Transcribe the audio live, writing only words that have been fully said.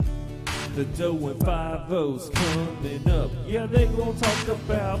The Doe and 5-0's coming up. Yeah, they gon' talk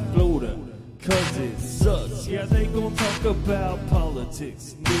about Florida, cause it sucks. Yeah, they gon' talk about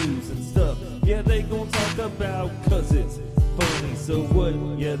politics, news and stuff. Yeah, they gon' talk about cause it's funny. So what?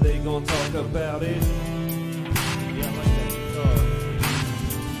 Yeah, they gon' talk about it. Yeah, I like that guitar.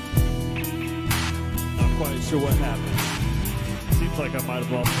 Not quite sure what happened. Seems like I might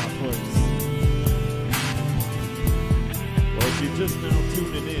have lost my place. Well, if you're just now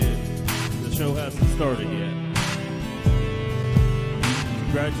tuning in, the show hasn't started yet.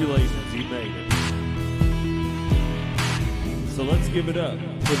 Congratulations, you made it. So let's give it up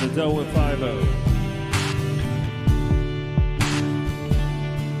for the Doe and 5-0.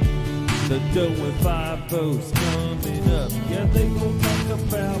 The Doe and 5-0's coming up. Yeah, they gon' talk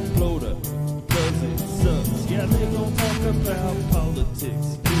about Florida, cause it sucks. Yeah, they gon' talk about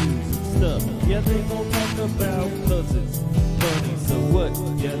politics, news and stuff. Yeah, they gon' talk about cause it's funny. So what?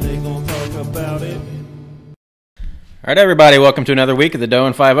 Yeah, they gon' talk about it. All right, everybody, welcome to another week of the Doe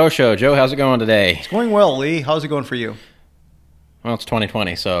and 5-0 show. Joe, how's it going today? It's going well, Lee. How's it going for you? Well, it's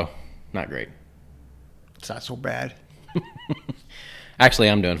 2020, so not great. It's not so bad. Actually,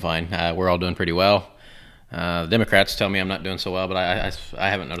 I'm doing fine. We're all doing pretty well. The Democrats tell me I'm not doing so well, but I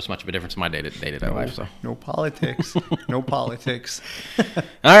haven't noticed much of a difference in my day-to-day life. So. No politics. No politics.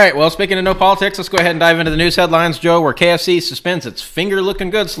 All right, well, speaking of no politics, let's go ahead and dive into the news headlines, Joe, where KFC suspends its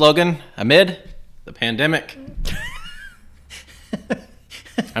finger-llickin good slogan amid the pandemic.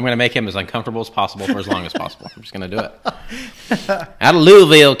 I'm going to make him as uncomfortable as possible for as long as possible. I'm just going to do it. Out of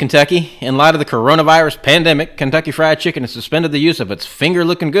Louisville, Kentucky, in light of the coronavirus pandemic, Kentucky Fried Chicken has suspended the use of its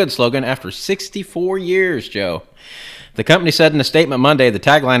finger-lickin good slogan after 64 years, Joe. The company said in a statement Monday the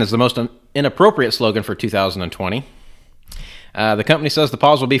tagline is the most inappropriate slogan for 2020. The company says the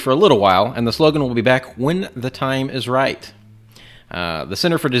pause will be for a little while, and the slogan will be back when the time is right. The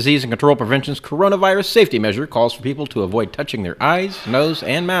Center for Disease and Control Prevention's coronavirus safety measure calls for people to avoid touching their eyes, nose,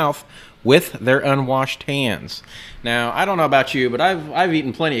 and mouth with their unwashed hands. Now, I don't know about you, but I've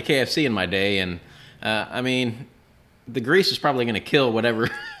eaten plenty of KFC in my day, and I mean, the grease is probably going to kill whatever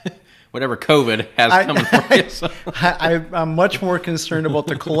COVID has coming for you. So. I'm much more concerned about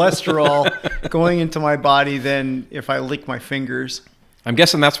the cholesterol going into my body than if I lick my fingers. I'm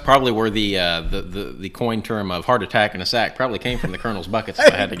guessing that's probably where the coin term of heart attack in a sack probably came from the Colonel's buckets,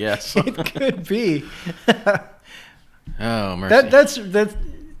 if I had to guess. It could be. Oh, mercy. That's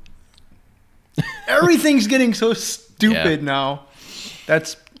everything's getting so stupid now.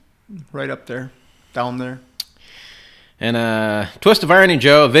 That's right up there, down there. And twist of irony,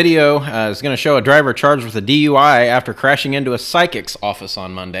 Joe, a video is going to show a driver charged with a DUI after crashing into a psychic's office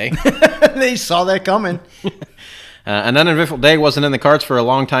on Monday. They saw that coming. An uneventful day wasn't in the cards for a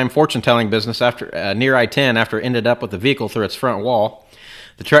long-time fortune-telling business after near I-10 after it ended up with the vehicle through its front wall.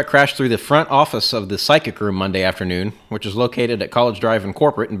 The truck crashed through the front office of the Psychic Room Monday afternoon, which is located at College Drive and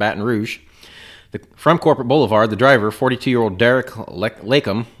Corporate in Baton Rouge. From Corporate Boulevard, the driver, 42-year-old Derek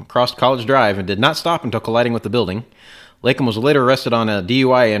Lakem, crossed College Drive and did not stop until colliding with the building. Lakem was later arrested on a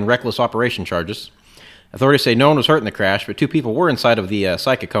DUI and reckless operation charges. Authorities say no one was hurt in the crash, but two people were inside of the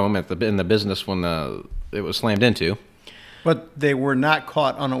Psychic home in the business when it was slammed into. But they were not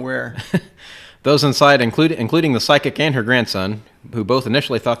caught unaware. Those inside, including the Psychic and her grandson, who both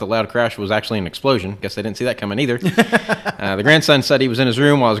initially thought the loud crash was actually an explosion. Guess they didn't see that coming either. The grandson said he was in his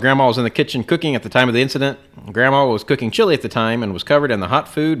room while his grandma was in the kitchen cooking at the time of the incident. Grandma was cooking chili at the time and was covered in the hot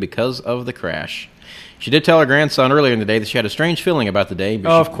food because of the crash. She did tell her grandson earlier in the day that she had a strange feeling about the day.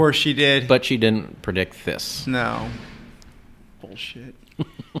 But of course she did. But she didn't predict this. No. Bullshit.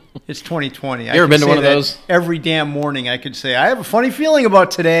 It's 2020. You ever been to one of those? Every damn morning I could say, I have a funny feeling about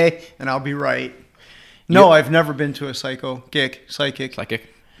today, and I'll be right. No, I've never been to a psychic. Psychic. I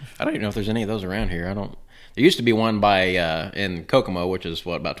don't even know if there's any of those around here. There used to be one in Kokomo, which is,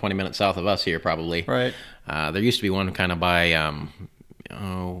 about 20 minutes south of us here, probably. Right. There used to be one kind of by,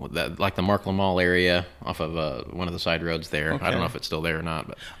 like the Markland Mall area off of one of the side roads there. Okay. I don't know if it's still there or not.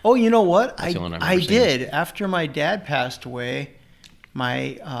 But oh, you know what? I did. Seen. After my dad passed away,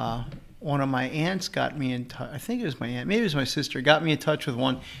 one of my aunts got me in touch. I think it was my aunt, maybe it was my sister, got me in touch with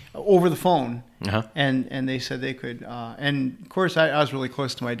one over the phone. Uh-huh. And they said they could. And of course, I was really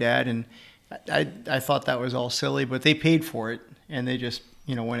close to my dad, and I thought that was all silly, but they paid for it, and they just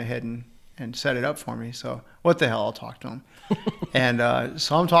went ahead and set it up for me. So what the hell? I'll talk to them. And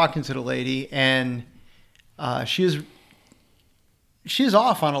so I'm talking to the lady, and she's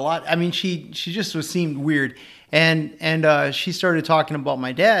off on a lot. I mean, she just seemed weird. And she started talking about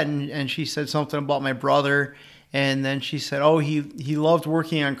my dad, and she said something about my brother, And then she said, "Oh, he loved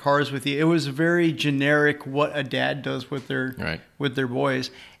working on cars with you." It was very generic what a dad does with their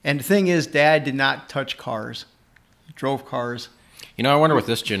boys. And the thing is, Dad did not touch cars; he drove cars. You know, I wonder what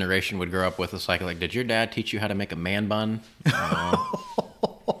this generation would grow up with. It's like, did your dad teach you how to make a man bun?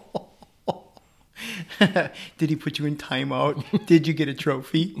 Did he put you in timeout? Did you get a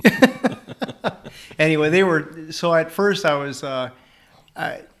trophy? Anyway, they were. So at first, I was.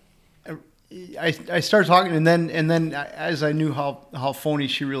 I started talking, and then as I knew how phony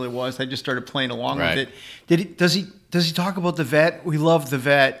she really was, I just started playing along with it. Does he talk about the vet? We love the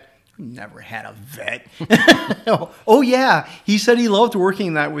vet. We never had a vet. Oh yeah, he said he loved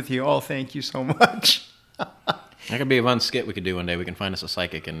working that with you. Oh, thank you so much. That could be a fun skit we could do one day. We can find us a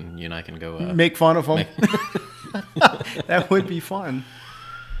psychic, and you and I can go make fun of him. That would be fun.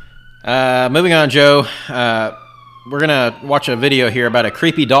 Moving on, Joe. We're going to watch a video here about a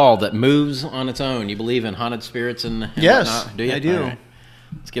creepy doll that moves on its own. You believe in haunted spirits and yes, whatnot? Do you? I do. Right.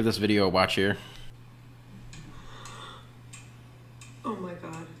 Let's give this video a watch here. Oh my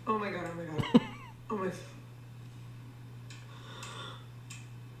god. Oh my god. Oh my god. Oh my.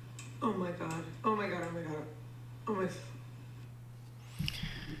 Oh my god. Oh my god. Oh my god. Oh my.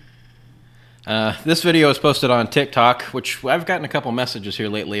 This video is posted on TikTok, which I've gotten a couple messages here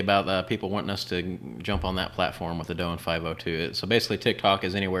lately about people wanting us to jump on that platform with the Doan 502. So basically, TikTok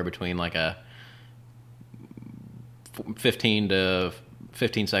is anywhere between like a 15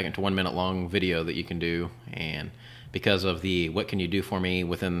 second to 1 minute long video that you can do, and because of the what can you do for me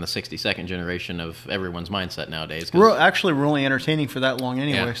within the 60-second generation of everyone's mindset nowadays. We're only entertaining for that long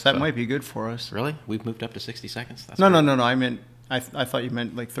anyway, Yeah, so that might be good for us. Really? We've moved up to 60 seconds? That's No. I meant, I thought you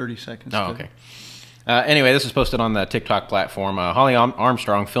meant like 30 seconds. Oh, okay. Anyway, this is posted on the TikTok platform. Holly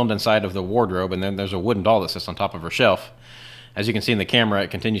Armstrong filmed inside of the wardrobe, and then there's a wooden doll that sits on top of her shelf. As you can see in the camera, it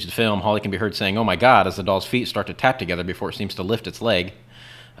continues to film. Holly can be heard saying, "Oh my God," as the doll's feet start to tap together before it seems to lift its leg.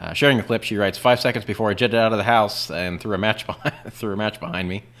 Sharing the clip, she writes, 5 seconds before I jetted out of the house and threw a match behind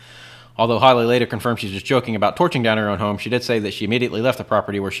me. Although Holly later confirmed she's just joking about torching down her own home, she did say that she immediately left the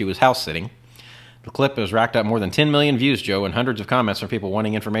property where she was house sitting. The clip has racked up more than 10 million views, Joe, and hundreds of comments from people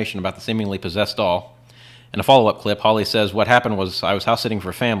wanting information about the seemingly possessed doll. In a follow-up clip, Holly says, "What happened was I was house sitting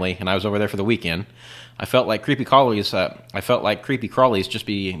for family, and I was over there for the weekend. I felt like creepy crawlies just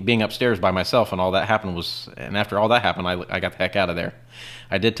being upstairs by myself, and after all that happened, I got the heck out of there.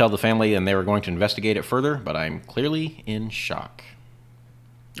 I did tell the family, and they were going to investigate it further, but I'm clearly in shock."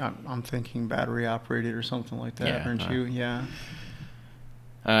 I'm thinking battery operated or something like that, Yeah, aren't you? Yeah.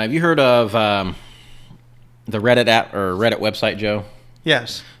 Have you heard of the Reddit app or Reddit website, Joe?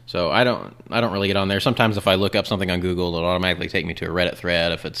 Yes. So I don't really get on there. Sometimes if I look up something on Google, it'll automatically take me to a Reddit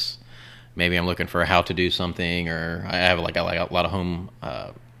thread. If it's maybe I'm looking for how to do something, or I have like a lot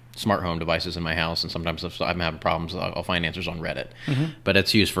of smart home devices in my house, and sometimes if I'm having problems, I'll find answers on Reddit. Mm-hmm. But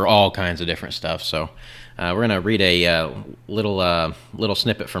it's used for all kinds of different stuff. So we're going to read a little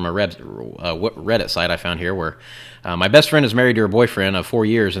snippet from a Reddit site I found here, where my best friend is married to her boyfriend of 4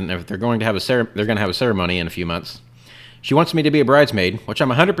 years, and they're going to have a ceremony in a few months. She wants me to be a bridesmaid, which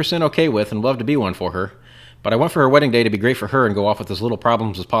I'm 100% okay with and love to be one for her, but I want for her wedding day to be great for her and go off with as little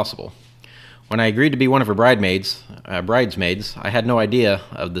problems as possible. When I agreed to be one of her bridesmaids, I had no idea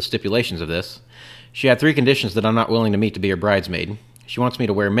of the stipulations of this. She had 3 conditions that I'm not willing to meet to be her bridesmaid. She wants me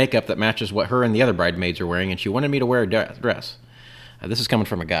to wear makeup that matches what her and the other bridesmaids are wearing, and she wanted me to wear a dress. This is coming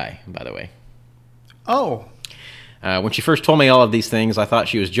from a guy, by the way. Oh. When she first told me all of these things, I thought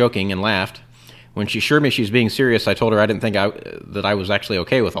she was joking and laughed. When she assured me she was being serious, I told her I didn't think that I was actually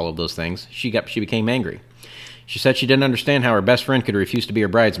okay with all of those things. She became angry. She said she didn't understand how her best friend could refuse to be her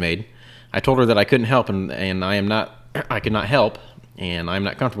bridesmaid. I told her that I couldn't help, and I could not help, and I'm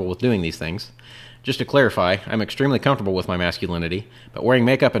not comfortable with doing these things. Just to clarify, I'm extremely comfortable with my masculinity, but wearing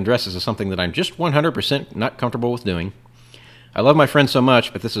makeup and dresses is something that I'm just 100% not comfortable with doing. I love my friend so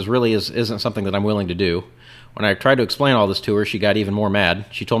much, but this isn't something that I'm willing to do. When I tried to explain all this to her, she got even more mad.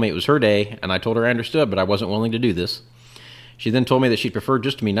 She told me it was her day, and I told her I understood, but I wasn't willing to do this. She then told me that she'd prefer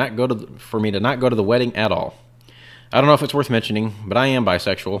for me to not go to the wedding at all. I don't know if it's worth mentioning, but I am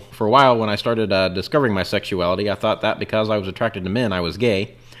bisexual. For a while, when I started discovering my sexuality, I thought that because I was attracted to men, I was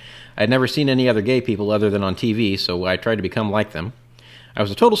gay. I had never seen any other gay people other than on TV, so I tried to become like them. I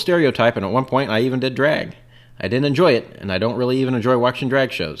was a total stereotype, and at one point, I even did drag. I didn't enjoy it, and I don't really even enjoy watching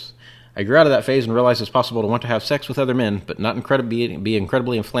drag shows. I grew out of that phase and realized it's possible to want to have sex with other men, but not be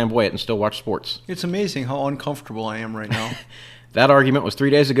incredibly flamboyant and still watch sports. It's amazing how uncomfortable I am right now. That argument was 3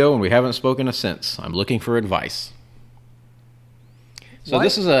 days ago, and we haven't spoken since. I'm looking for advice. So Why?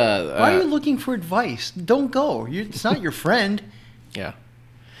 This is Why are you looking for advice? Don't go. It's not your friend. Yeah.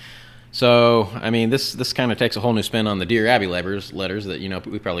 So, I mean, this kind of takes a whole new spin on the Dear Abby letters that,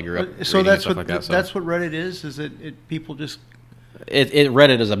 we probably grew up So reading that's and stuff what like that. So that's what Reddit is. Is it people just it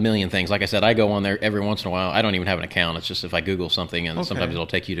Reddit is a million things. Like I said, I go on there every once in a while. I don't even have an account. It's just if I Google something, and sometimes it'll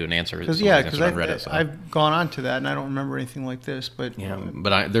take you to an answer. Because I've gone on to that, and I don't remember anything like this. But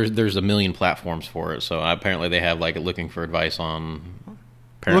there's a million platforms for it. So apparently they have like looking for advice on.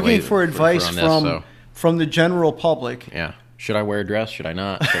 Looking for advice from the general public. Yeah. Should I wear a dress? Should I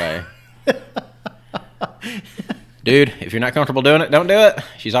not? Should I? Dude, if you're not comfortable doing it, don't do it.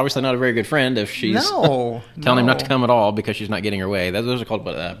 She's obviously not a very good friend if she's telling him not to come at all because she's not getting her way. Those are called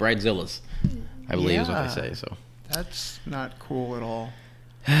bridezillas, I believe is what they say. So that's not cool at all.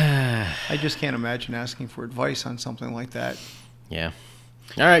 I just can't imagine asking for advice on something like that. Yeah.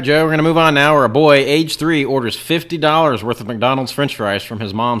 All right, Joe, we're going to move on now where a boy, age 3, orders $50 worth of McDonald's French fries from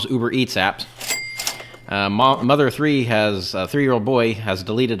his mom's Uber Eats app. Mother of 3 has a 3-year-old boy has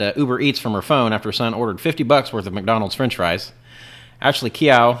deleted Uber Eats from her phone after her son ordered $50 worth of McDonald's French fries. Ashley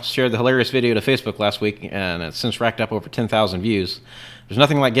Kiao shared the hilarious video to Facebook last week, and it's since racked up over 10,000 views. There's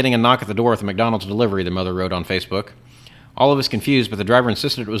nothing like getting a knock at the door with a McDonald's delivery, the mother wrote on Facebook. All of us confused, but the driver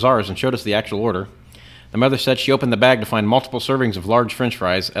insisted it was ours and showed us the actual order. The mother said she opened the bag to find multiple servings of large French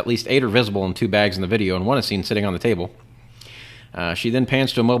fries. At least 8 are visible in 2 bags in the video, and one is seen sitting on the table. She then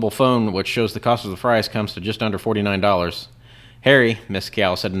pans to a mobile phone, which shows the cost of the fries comes to just under $49. Harry, Miss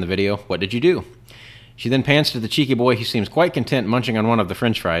Cal said in the video, what did you do? She then pans to the cheeky boy who seems quite content munching on one of the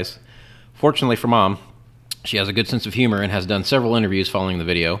French fries. Fortunately for Mom, she has a good sense of humor and has done several interviews following the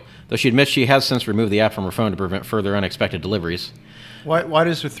video, though she admits she has since removed the app from her phone to prevent further unexpected deliveries. Why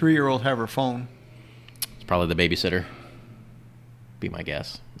does the 3-year-old have her phone? It's probably the babysitter. Be my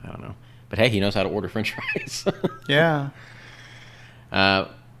guess. I don't know. But hey, he knows how to order French fries. Yeah.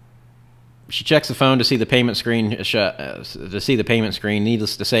 She checks the phone to see the payment screen.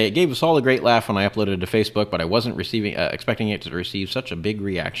 Needless to say, it gave us all a great laugh when I uploaded it to Facebook, but I wasn't expecting it to receive such a big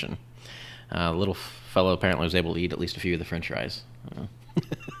reaction. The little fellow apparently was able to eat at least a few of the French fries.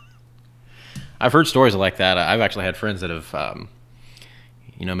 I've heard stories like that. I've actually had friends that have,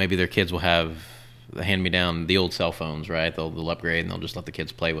 maybe their kids will have hand me down the old cell phones, right? They'll upgrade and they'll just let the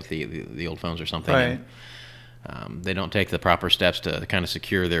kids play with the old phones or something. Right. And, they don't take the proper steps to kind of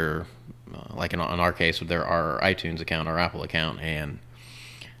secure their, like in our case, with our iTunes account, our Apple account, and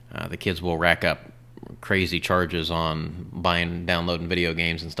the kids will rack up crazy charges on downloading video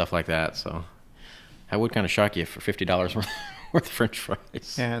games and stuff like that. So that would kind of shock you for $50 worth of French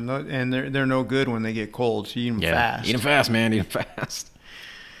fries. Yeah, and they're no good when they get cold, so you eat them fast. Eat them fast, man. Eat them fast.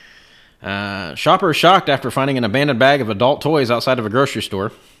 Shopper is shocked after finding an abandoned bag of adult toys outside of a grocery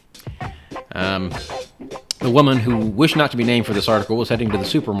store. The woman, who wished not to be named for this article, was heading to the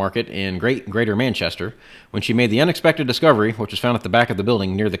supermarket in Greater Manchester when she made the unexpected discovery, which was found at the back of the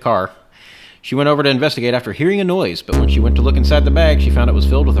building near the car. She went over to investigate after hearing a noise, but when she went to look inside the bag, she found it was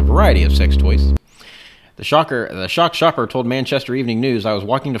filled with a variety of sex toys. The shocked shopper told Manchester Evening News, I was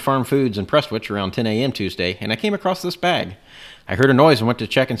walking to Farm Foods in Prestwich around 10 a.m. Tuesday, and I came across this bag. I heard a noise and went to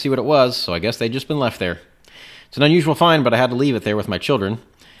check and see what it was, so I guess they'd just been left there. It's an unusual find, but I had to leave it there with my children.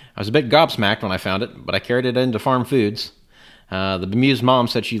 I was a bit gobsmacked when I found it, but I carried it into Farm Foods. The bemused mom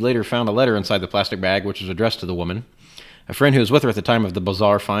said she later found a letter inside the plastic bag, which was addressed to the woman. A friend who was with her at the time of the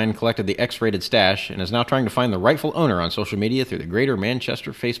bizarre find collected the X-rated stash and is now trying to find the rightful owner on social media through the Greater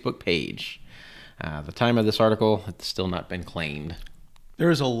Manchester Facebook page. The time of this article, it's still not been claimed. There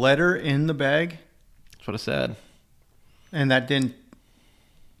was a letter in the bag? That's what it said. And that didn't...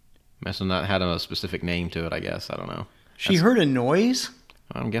 Must have not had a specific name to it, I guess. I don't know. She heard a noise?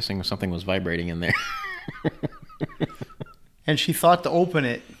 I'm guessing something was vibrating in there. And she thought to open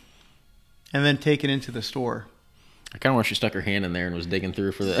it and then take it into the store. I kind of wish she stuck her hand in there and was digging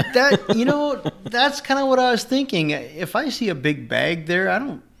through for the... That's kind of what I was thinking. If I see a big bag there,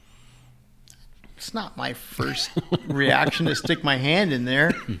 it's not my first reaction to stick my hand in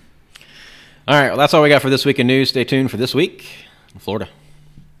there. All right, well, that's all we got for this week in news. Stay tuned for This Week in Florida.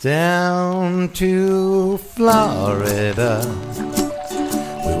 Down to Florida,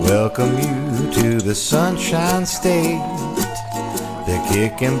 we welcome you to the Sunshine State. They're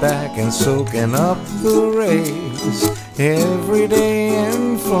kicking back and soaking up the rays every day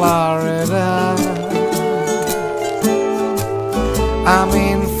in Florida. I'm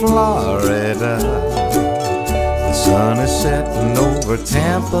in Florida. The sun is setting over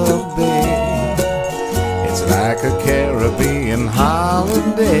Tampa Bay. It's like a Caribbean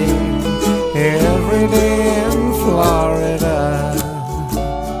holiday every day in Florida.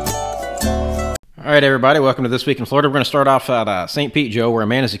 All right, everybody, welcome to This Week in Florida. We're going to start off at St. Pete, Joe, where a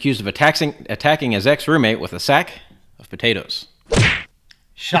man is accused of attacking his ex-roommate with a sack of potatoes.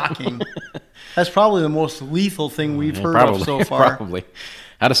 Shocking. That's probably the most lethal thing we've heard of so far. Probably.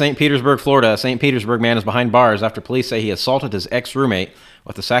 Out of St. Petersburg, Florida, a St. Petersburg man is behind bars after police say he assaulted his ex-roommate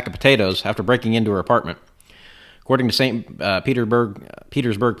with a sack of potatoes after breaking into her apartment. According to St.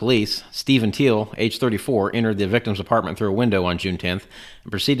 Petersburg police, Stephen Teal, age 34, entered the victim's apartment through a window on June 10th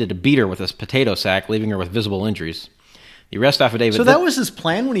and proceeded to beat her with a potato sack, leaving her with visible injuries. The arrest affidavit... So that was his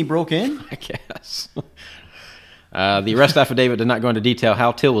plan when he broke in? I guess. The arrest affidavit did not go into detail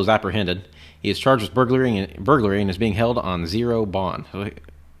how Teal was apprehended. He is charged with burglary and is being held on zero bond.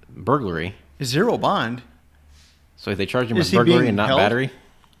 Burglary? Zero bond? So they charged him with burglary and not battery?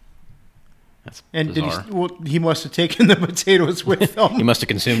 That's and bizarre. He must have taken the potatoes with him. He must have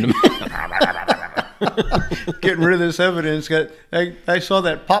consumed them. Getting rid of this evidence. I saw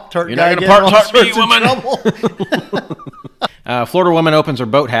that Pop-Tart You're guy not getting going to all Pop-Tart me, sorts of trouble. Florida woman opens her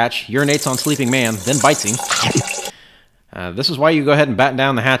boat hatch, urinates on sleeping man, then bites him. This is why you go ahead and batten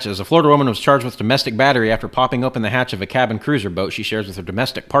down the hatches. A Florida woman was charged with domestic battery after popping open the hatch of a cabin cruiser boat she shares with her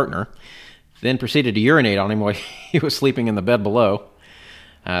domestic partner, then proceeded to urinate on him while he was sleeping in the bed below.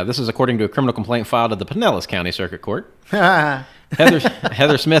 This is according to a criminal complaint filed at the Pinellas County Circuit Court.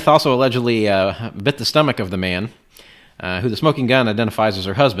 Heather Smith also allegedly bit the stomach of the man, who the smoking gun identifies as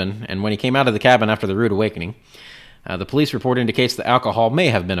her husband, and when he came out of the cabin after the rude awakening. The police report indicates that alcohol may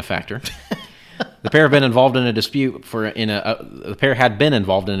have been a factor. The pair have been involved in a dispute the pair had been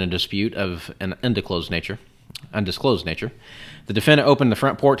involved in a dispute of an undisclosed nature. The defendant opened the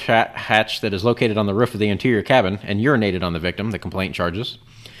front porch hatch that is located on the roof of the interior cabin and urinated on the victim, the complaint charges.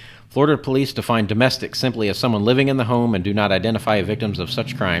 Florida police define domestic simply as someone living in the home and do not identify victims of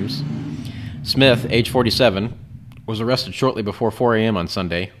such crimes. Smith, age 47, was arrested shortly before 4 a.m. on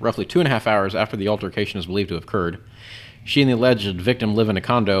Sunday, roughly 2.5 hours after the altercation is believed to have occurred. She and the alleged victim live in a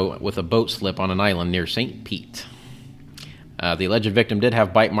condo with a boat slip on an island near St. Pete. The alleged victim did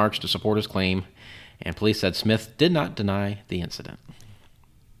have bite marks to support his claim, and police said Smith did not deny the incident.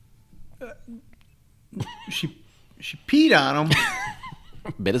 She peed on him.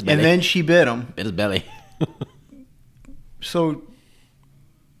 Bit his belly. And then she bit him. Bit his belly. So,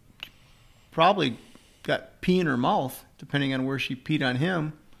 probably got pee in her mouth, depending on where she peed on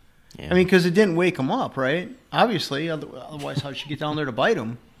him. Yeah. I mean, because it didn't wake him up, right? Obviously. Otherwise, how'd she get down there to bite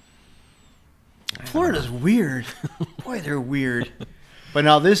him? Florida's weird. Boy, they're weird. But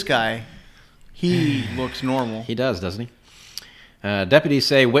now this guy, he looks normal. He does, doesn't he? Deputies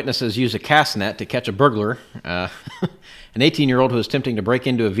say witnesses used a cast net to catch a burglar. An 18-year-old who was attempting to break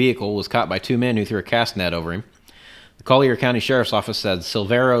into a vehicle was caught by two men who threw a cast net over him. The Collier County Sheriff's Office said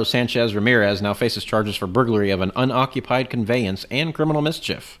Silvero Sanchez Ramirez now faces charges for burglary of an unoccupied conveyance and criminal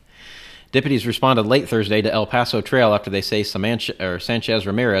mischief. Deputies responded late Thursday to El Paso Trail after they say Sanchez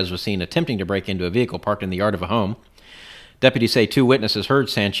Ramirez was seen attempting to break into a vehicle parked in the yard of a home. Deputies say two witnesses heard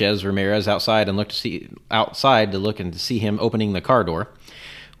Sanchez Ramirez outside to look and see him opening the car door.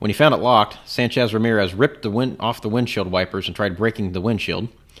 When he found it locked, Sanchez Ramirez ripped off the windshield wipers and tried breaking the windshield.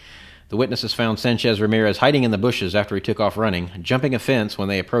 The witnesses found Sanchez Ramirez hiding in the bushes after he took off running, jumping a fence when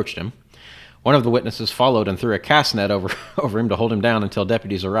they approached him. One of the witnesses followed and threw a cast net over him to hold him down until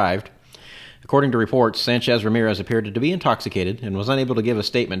deputies arrived. According to reports, Sanchez Ramirez appeared to be intoxicated and was unable to give a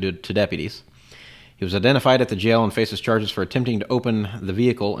statement to deputies. He was identified at the jail and faces charges for attempting to open the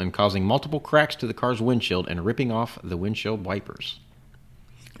vehicle and causing multiple cracks to the car's windshield and ripping off the windshield wipers.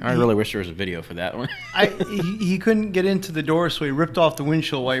 I really wish there was a video for that one. He couldn't get into the door, so he ripped off the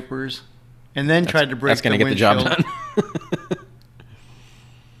windshield wipers and then tried to break the windshield. That's going to get the job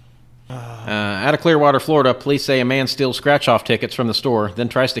done. Out of Clearwater, Florida, police say a man steals scratch-off tickets from the store, then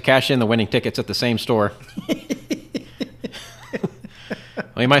tries to cash in the winning tickets at the same store.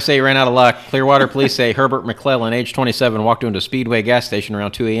 Well, you might say he ran out of luck. Clearwater police say Herbert McClellan, age 27, walked into a Speedway gas station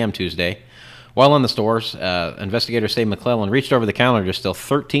around 2 a.m. Tuesday. While in the stores, investigators say McClellan reached over the counter to steal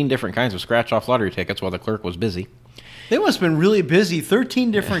 13 different kinds of scratch-off lottery tickets while the clerk was busy. They must have been really busy.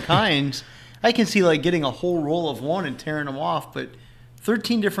 13 different kinds. I can see like getting a whole roll of one and tearing them off, but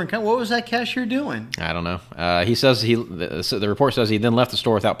 13 different kinds. What was that cashier doing? I don't know. He says the report says he then left the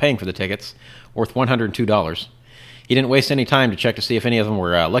store without paying for the tickets, worth $102. He didn't waste any time to check to see if any of them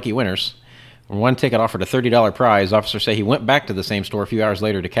were lucky winners. When one ticket offered a $30 prize, officers say he went back to the same store a few hours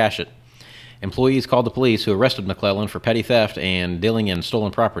later to cash it. Employees called the police, who arrested McClellan for petty theft and dealing in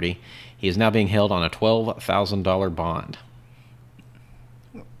stolen property. He is now being held on a $12,000 bond.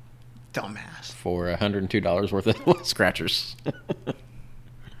 Dumbass. For $102 worth of scratchers.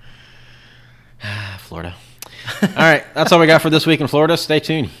 Florida. All right, that's all we got for this week in Florida. Stay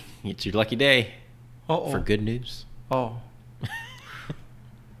tuned. It's your lucky day for good news. Oh.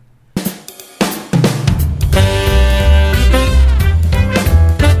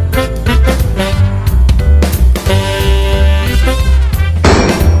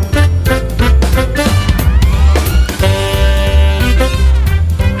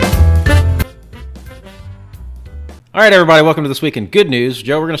 All right, everybody, welcome to This Week in Good News.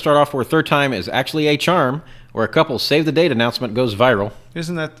 Joe, we're going to start off where third time is actually a charm, where a couple's save the date announcement goes viral.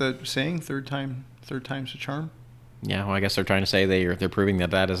 Isn't that the saying? Third time's a charm? Yeah, well, I guess they're trying to say they're proving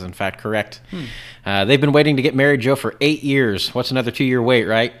that is in fact correct. They've been waiting to get married, Joe, for 8 years. What's another 2-year wait,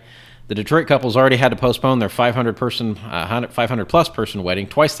 right? The Detroit couple's already had to postpone their 500-plus person wedding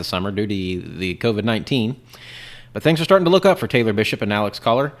twice this summer due to the COVID-19. But things are starting to look up for Taylor Bishop and Alex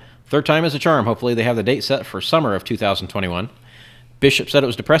Collar. Third time is a charm. Hopefully they have the date set for summer of 2021. Bishop said it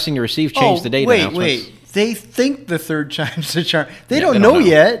was depressing to receive change the date announcements. Wait. They think the third time's a charm. They don't know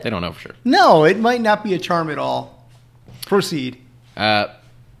yet. They don't know for sure. No, it might not be a charm at all. Proceed. They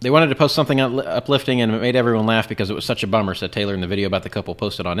wanted to post something uplifting, and it made everyone laugh because it was such a bummer, said Taylor in the video about the couple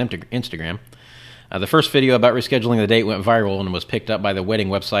posted on Instagram. The first video about rescheduling the date went viral and was picked up by the wedding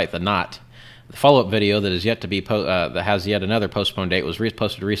website The Knot. The follow-up video that is yet to be that has yet another postponed date was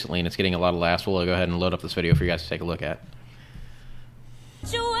posted recently, and it's getting a lot of laughs. We'll go ahead and load up this video for you guys to take a look at.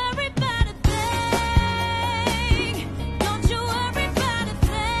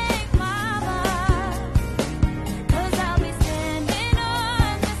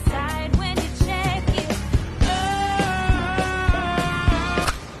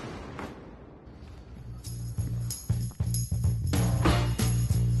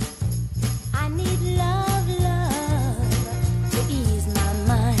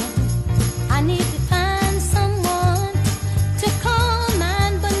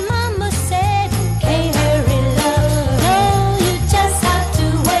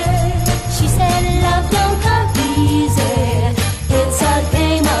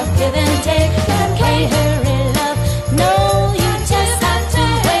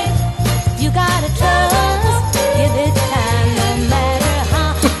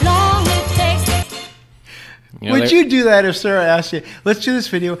 Would you do that if Sarah asked you, let's do this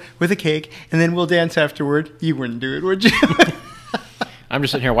video with a cake and then we'll dance afterward? You wouldn't do it, would you? I'm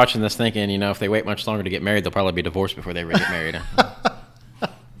just sitting here watching this thinking, if they wait much longer to get married, they'll probably be divorced before they really get married.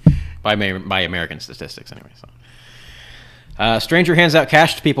 by American statistics, anyway. So, stranger hands out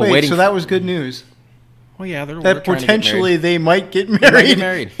cash to people waiting. So that was good news. Well, yeah, that potentially they might get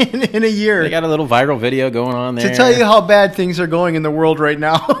married, in a year. They got a little viral video going on there. To tell you how bad things are going in the world right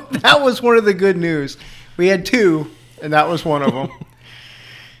now, that was one of the good news. We had 2, and that was one of them.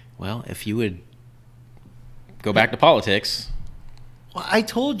 Well, if you would go back to politics. Well, I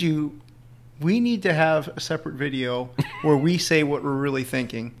told you we need to have a separate video where we say what we're really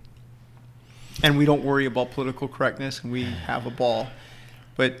thinking. And we don't worry about political correctness, and we have a ball.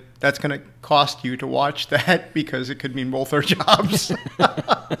 But that's going to cost you to watch that because it could mean both our jobs.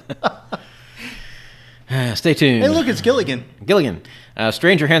 Stay tuned. Hey, look, it's Gilligan. Gilligan.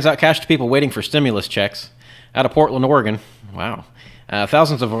 Stranger hands out cash to people waiting for stimulus checks out of Portland, Oregon. Wow.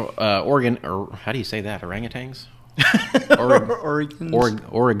 Thousands of Oregon, or how do you say that, orangutans?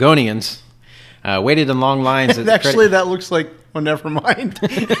 Oregonians waited in long lines. Actually, that looks like, well, never mind.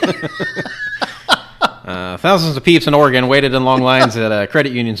 Thousands of peeps in Oregon waited in long lines at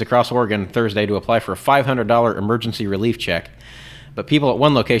credit unions across Oregon Thursday to apply for a $500 emergency relief check. But people at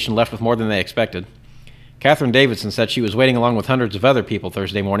one location left with more than they expected. Catherine Davidson said she was waiting along with hundreds of other people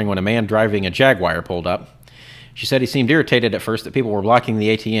Thursday morning when a man driving a Jaguar pulled up. She said he seemed irritated at first that people were blocking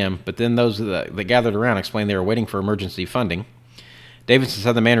the ATM, but then those that gathered around explained they were waiting for emergency funding. Davidson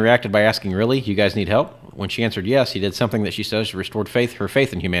said the man reacted by asking, "Really? You guys need help?" When she answered yes, he did something that she says restored her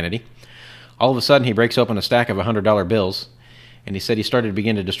faith in humanity. All of a sudden, he breaks open a stack of $100 bills, and he said he started to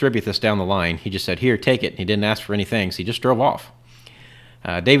begin to distribute this down the line. He just said, "Here, take it." He didn't ask for any thanks. He just drove off.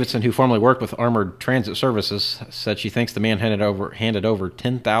 Davidson, who formerly worked with Armored Transit Services, said she thinks the man handed over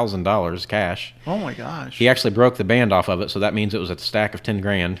 $10,000 cash. Oh my gosh! He actually broke the band off of it, so that means it was a stack of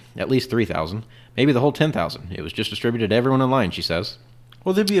 $10,000, at least $3,000, maybe the whole $10,000. It was just distributed to everyone in line, she says.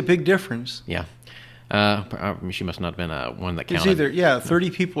 Well, there'd be a big difference. Yeah. She must not have been one that counted. It's either 30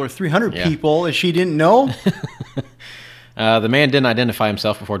 people or 300 people, and she didn't know. The man didn't identify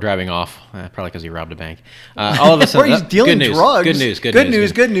himself before driving off, probably because he robbed a bank. All of us, or he's dealing drugs. Good news.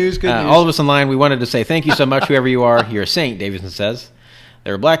 Good news. All of us in line, we wanted to say thank you so much, whoever you are. You're a saint, Davidson says.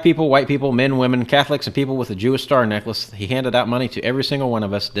 There were black people, white people, men, women, Catholics, and people with a Jewish star necklace. He handed out money to every single one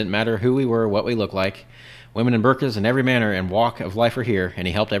of us. Didn't matter who we were, what we looked like. Women in burqas in every manner and walk of life are here, and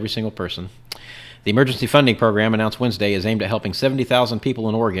he helped every single person. The emergency funding program announced Wednesday is aimed at helping 70,000 people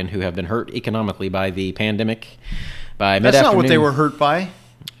in Oregon who have been hurt economically by the pandemic. By mid-afternoon. That's not what they were hurt by.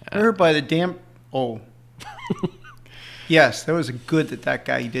 They were hurt by the damn... Oh. Yes, that was good that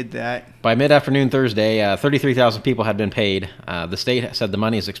guy did that. By mid-afternoon Thursday, 33,000 people had been paid. The state said the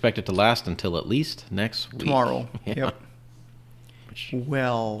money is expected to last until at least next week. Tomorrow. Yeah. Yep.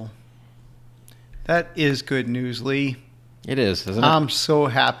 Well, That is good news, Lee. It is, isn't it? I'm so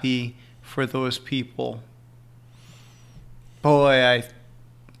happy for those people. Boy, I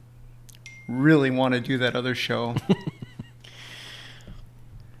really want to do that other show.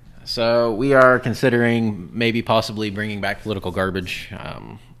 So we are considering maybe possibly bringing back Political Garbage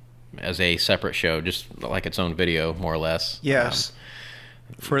as a separate show, just like its own video, more or less. Yes.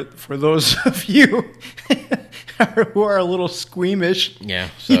 For those of you who are a little squeamish, Yeah,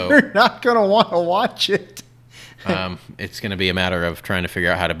 so you're not going to want to watch it. it's going to be a matter of trying to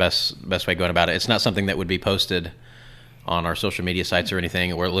figure out how to best way going about it. It's not something that would be posted on our social media sites or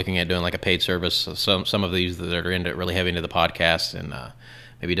anything. We're looking at doing like a paid service. Some of these that are really heavy into the podcast and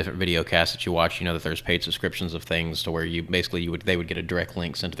maybe different video casts that you watch. You know that there's paid subscriptions of things to where you basically they would get a direct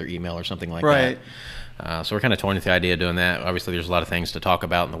link sent to their email or something like Right. that. So we're kind of toying with the idea of doing that. Obviously, there's a lot of things to talk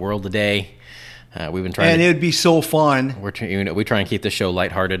about in the world today. We've been trying, And it'd be so fun. we try and keep this show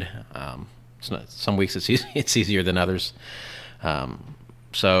lighthearted. Some weeks it's easier than others.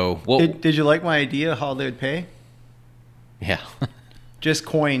 So Did you like my idea how they'd pay? yeah, Just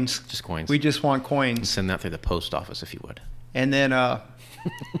coins. just coins. We just want coins. Send that through the post office if you would. And then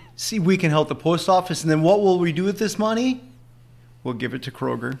see, we can help the post office. And then what will we do with this money? We'll give it to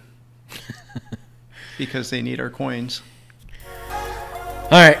Kroger. Because they need our coins.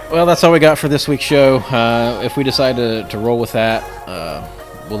 All right, well, that's all we got for this week's show. If we decide to roll with that,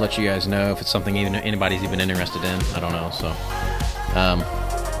 we'll let you guys know if it's something anybody's even interested in. I don't know, so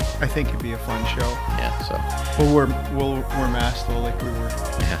I think it'd be a fun show. yeah, so But we're masked though, like we were,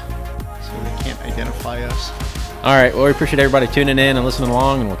 yeah. so they can't identify us. All right, well, we appreciate everybody tuning in and listening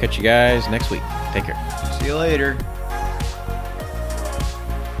along, and we'll catch you guys next week. Take care. See you later.